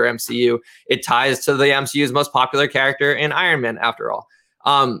the greater MCU. It ties to the MCU's most popular character in Iron Man, after all.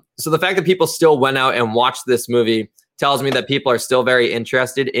 So the fact that people still went out and watched this movie tells me that people are still very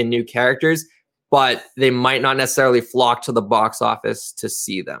interested in new characters, but they might not necessarily flock to the box office to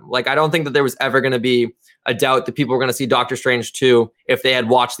see them. Like, I don't think that there was ever going to be a doubt that people were going to see Doctor Strange 2 if they had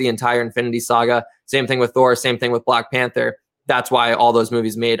watched the entire Infinity Saga. Same thing with Thor, same thing with Black Panther. That's why all those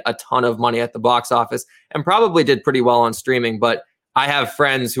movies made a ton of money at the box office and probably did pretty well on streaming. But I have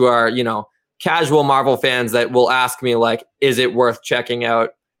friends who are, casual Marvel fans that will ask me, like, is it worth checking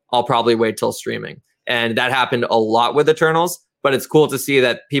out? I'll probably wait till streaming. And that happened a lot with Eternals, but it's cool to see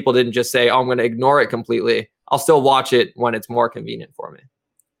that people didn't just say, oh, I'm going to ignore it completely. I'll still watch it when it's more convenient for me.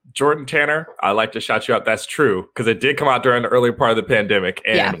 Jordan Tanner, I like to shout you out. That's true, because it did come out during the early part of the pandemic.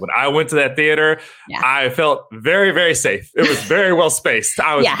 And when I went to that theater, I felt very, very safe. It was very well spaced.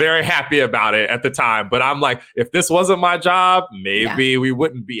 I was very happy about it at the time. But I'm like, if this wasn't my job, maybe we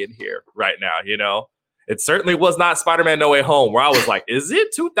wouldn't be in here right now, It certainly was not Spider-Man No Way Home, where I was like, is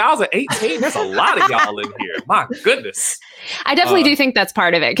it 2018? There's a lot of y'all in here. My goodness. I definitely do think that's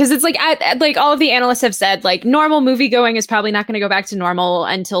part of it, because it's like like all of the analysts have said, like normal movie going is probably not going to go back to normal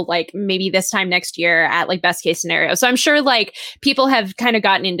until like maybe this time next year at like best case scenario. So I'm sure like people have kind of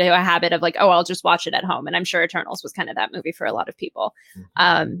gotten into a habit of like, oh, I'll just watch it at home. And I'm sure Eternals was kind of that movie for a lot of people.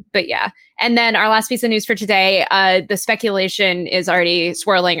 But yeah. And then our last piece of news for today, the speculation is already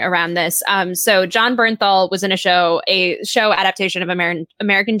swirling around this. So John Bernthal was in a show adaptation of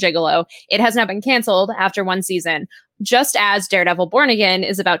American Gigolo. It has now been canceled after one season, just as Daredevil Born Again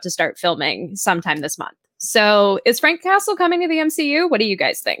is about to start filming sometime this month. So is Frank Castle coming to the MCU? What do you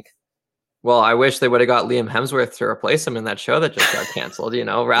guys think? Well, I wish they would have got Liam Hemsworth to replace him in that show that just got canceled,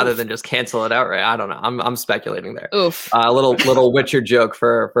 rather than just cancel it outright. I don't know. I'm speculating there. Oof. A little Witcher joke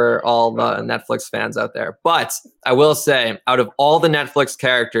for all the Netflix fans out there. But I will say, out of all the Netflix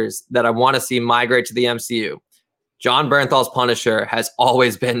characters that I want to see migrate to the MCU, John Bernthal's Punisher has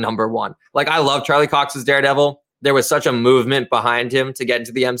always been number one. Like, I love Charlie Cox's Daredevil. There was such a movement behind him to get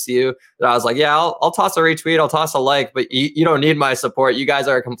into the MCU that I was like, yeah, I'll toss a retweet, I'll toss a like, but you don't need my support. You guys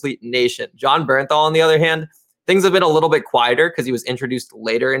are a complete nation. John Bernthal, on the other hand, things have been a little bit quieter because he was introduced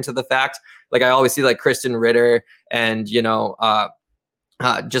later into the fact. Like, I always see like Kristen Ritter and,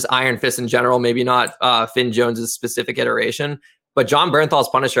 just Iron Fist in general, maybe not Finn Jones's specific iteration. But John Bernthal's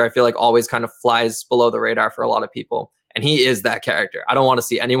Punisher, I feel like always kind of flies below the radar for a lot of people. And he is that character. I don't want to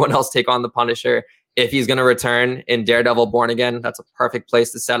see anyone else take on the Punisher. If he's going to return in Daredevil Born Again, that's a perfect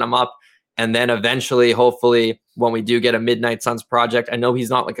place to set him up. And then eventually, hopefully, when we do get a Midnight Suns project, I know he's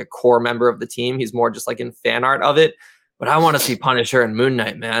not like a core member of the team. He's more just like in fan art of it. But I want to see Punisher and Moon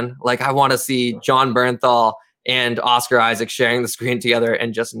Knight, man. Like, I want to see John Bernthal and Oscar Isaac sharing the screen together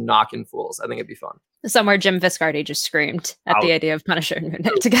and just knocking fools. I think it'd be fun. Somewhere Jim Viscardi just screamed at the idea of Punisher and Moon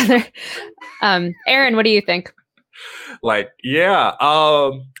Knight together. Aaron, what do you think? I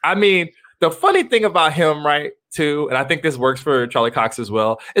mean, the funny thing about him, right, too, and I think this works for Charlie Cox as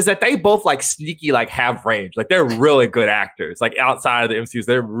well, is that they both like sneaky, like have range. Like, they're really good actors. Like, outside of the MCUs,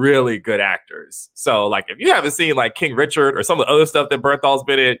 they're really good actors. So like, if you haven't seen like King Richard or some of the other stuff that Bernthal's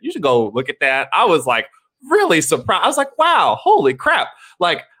been in, you should go look at that. I was like really surprised. I was like, wow, holy crap.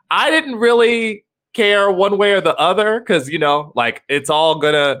 Like, I didn't really care one way or the other, because like, they're all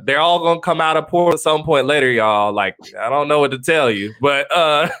gonna come out of port at some point later, y'all. Like, I don't know what to tell you, but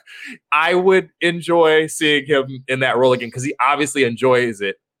I would enjoy seeing him in that role again, because he obviously enjoys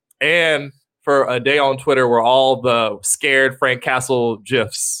it. And for a day on Twitter where all the scared Frank Castle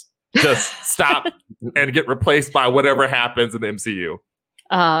gifs just stop and get replaced by whatever happens in the MCU.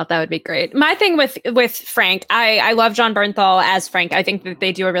 Oh, that would be great. My thing with Frank, I love Jon Bernthal as Frank. I think that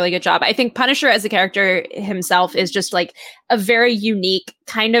they do a really good job. I think Punisher as a character himself is just like a very unique,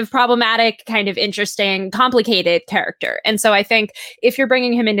 kind of problematic, kind of interesting, complicated character. And so I think if you're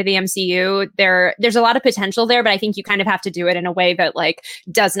bringing him into the MCU, there's a lot of potential there, but I think you kind of have to do it in a way that like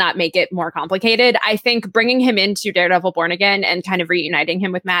does not make it more complicated. I think bringing him into Daredevil Born Again and kind of reuniting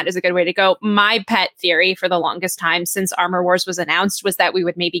him with Matt is a good way to go. My pet theory for the longest time since Armor Wars was announced was that we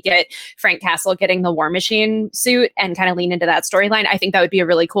would maybe get Frank Castle getting the War Machine suit and kind of lean into that storyline. I think that would be a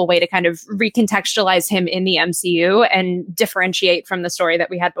really cool way to kind of recontextualize him in the MCU and differentiate from the story that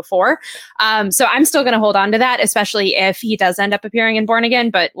we had before. So I'm still going to hold on to that, especially if he does end up appearing in Born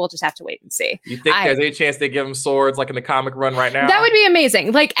Again, but we'll just have to wait and see. You think there's any chance they give him swords like in the comic run right now? That would be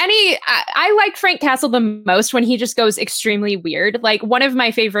amazing. Like I like Frank Castle the most when he just goes extremely weird. Like one of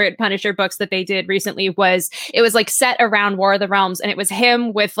my favorite Punisher books that they did recently was like set around War of the Realms, and it was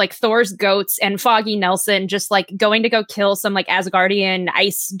him with like Thor's goats and Foggy Nelson just like going to go kill some like Asgardian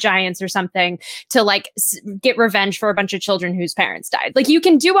ice giants or something to like get revenge for a bunch of children whose parents died. Like you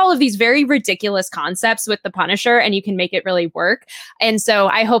can do all of these very ridiculous concepts with the Punisher and you can make it really work. And so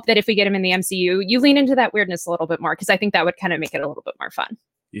I hope that if we get him in the MCU, you lean into that weirdness a little bit more, because I think that would kind of make it a little bit more fun.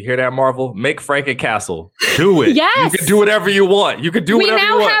 You hear that, Marvel? Make Franken-Castle. Do it. Yes. You can do whatever you want. You can do whatever you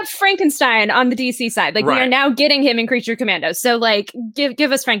want. We now have Frankenstein on the DC side. Like, right. We are now getting him in Creature Commandos. So, like,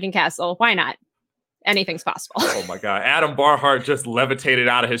 give us Franken-Castle. Why not? Anything's possible. Oh, my God. Adam Barhart just levitated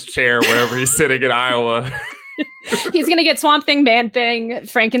out of his chair wherever he's sitting in Iowa. He's going to get Swamp Thing, Man-Thing,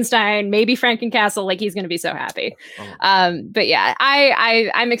 Frankenstein, maybe Franken-Castle. Like, he's going to be so happy. But yeah,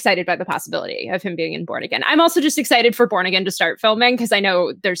 I'm excited by the possibility of him being in Born Again. I'm also just excited for Born Again to start filming, because I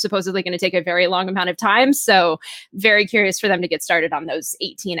know they're supposedly going to take a very long amount of time. So very curious for them to get started on those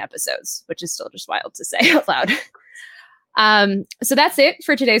 18 episodes, which is still just wild to say out loud. So that's it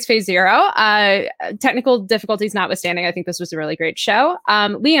for today's Phase Zero. Technical difficulties notwithstanding, I think this was a really great show.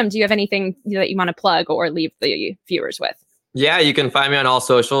 Liam, do you have anything that you want to plug or leave the viewers with? Yeah, you can find me on all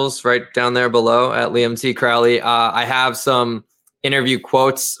socials right down there below at Liam T. Crowley. I have some interview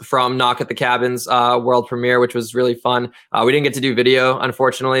quotes from Knock at the Cabin's world premiere, which was really fun. We didn't get to do video,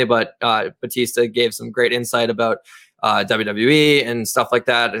 unfortunately, but Batista gave some great insight about WWE and stuff like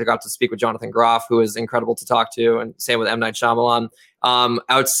that. I got to speak with Jonathan Groff, who is incredible to talk to, and same with M. Night Shyamalan.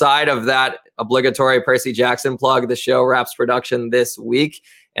 Outside of that obligatory Percy Jackson plug, the show wraps production this week,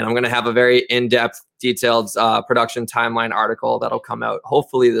 and I'm going to have a very in-depth, detailed production timeline article that'll come out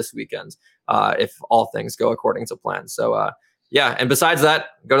hopefully this weekend, if all things go according to plan. So yeah, and besides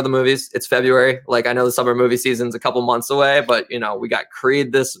that, go to the movies. It's February. Like, I know the summer movie season's a couple months away, but you know, we got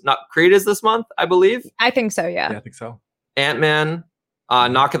Creed Creed is this month, I believe. I think so, yeah. Yeah, I think so. Ant-Man,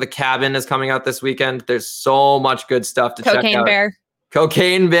 Knock at the Cabin is coming out this weekend. There's so much good stuff to check out.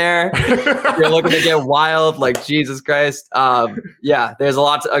 Cocaine Bear. If you're looking to get wild, like Jesus Christ. Yeah, there's a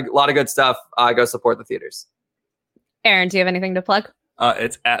lot of good stuff. Go support the theaters. Aaron, do you have anything to plug?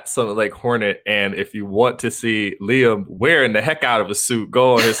 It's at Summit Lake Hornet, and if you want to see Liam wearing the heck out of a suit,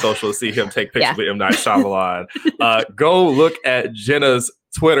 go on his social to see him take pictures with M. Night Shyamalan. Go look at Jenna's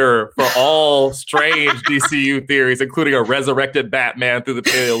Twitter for all strange DCU theories, including a resurrected Batman through the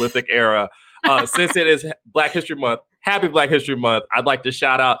Paleolithic era. Since it is Black History Month, happy Black History Month, I'd like to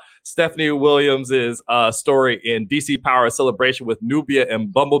shout out Stephanie Williams' story in DC Power Celebration with Nubia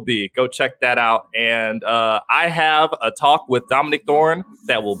and Bumblebee. Go check that out. And I have a talk with Dominic Thorne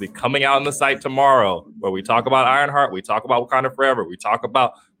that will be coming out on the site tomorrow, where we talk about Ironheart, we talk about Wakanda Forever, we talk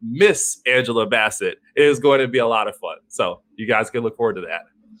about Miss Angela Bassett. It is going to be a lot of fun. So you guys can look forward to that.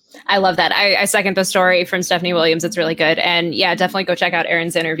 I love that. I second the story from Stephanie Williams. It's really good. And yeah, definitely go check out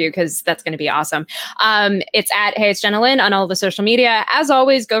Aaron's interview, because that's going to be awesome. It's at Hey It's Jenna Lynn on all the social media. As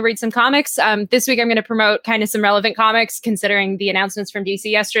always, go read some comics. This week, I'm going to promote kind of some relevant comics, considering the announcements from DC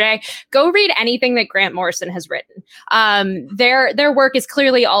yesterday. Go read anything that Grant Morrison has written. Their work is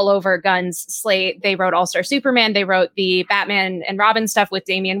clearly all over Gunn's slate. They wrote All-Star Superman. They wrote the Batman and Robin stuff with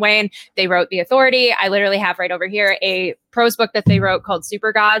Damian Wayne. They wrote The Authority. I literally have right over here a prose book that they wrote called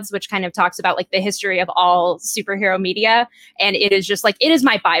Super Gods, which kind of talks about like the history of all superhero media. And it is just like, it is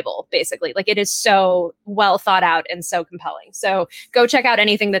my Bible, basically. Like, it is so well thought out and so compelling. So go check out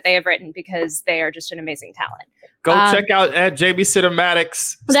anything that they have written, because they are just an amazing talent. Go check out at JB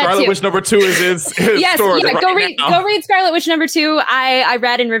Cinematics. Scarlet Witch #2 is his yes, store. Yeah, go read Scarlet Witch #2. I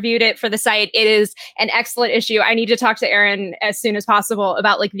read and reviewed it for the site. It is an excellent issue. I need to talk to Aaron as soon as possible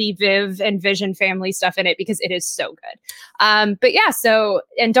about like the Viv and Vision family stuff in it because it is so good. But yeah,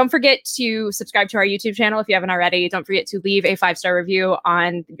 and don't forget to subscribe to our YouTube channel if you haven't already. Don't forget to leave a 5-star review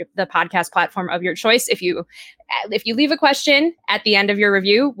on the podcast platform of your choice. If you leave a question at the end of your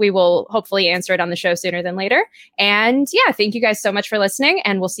review, we will hopefully answer it on the show sooner than later. And yeah, thank you guys so much for listening,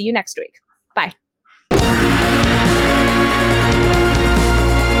 and we'll see you next week. Bye.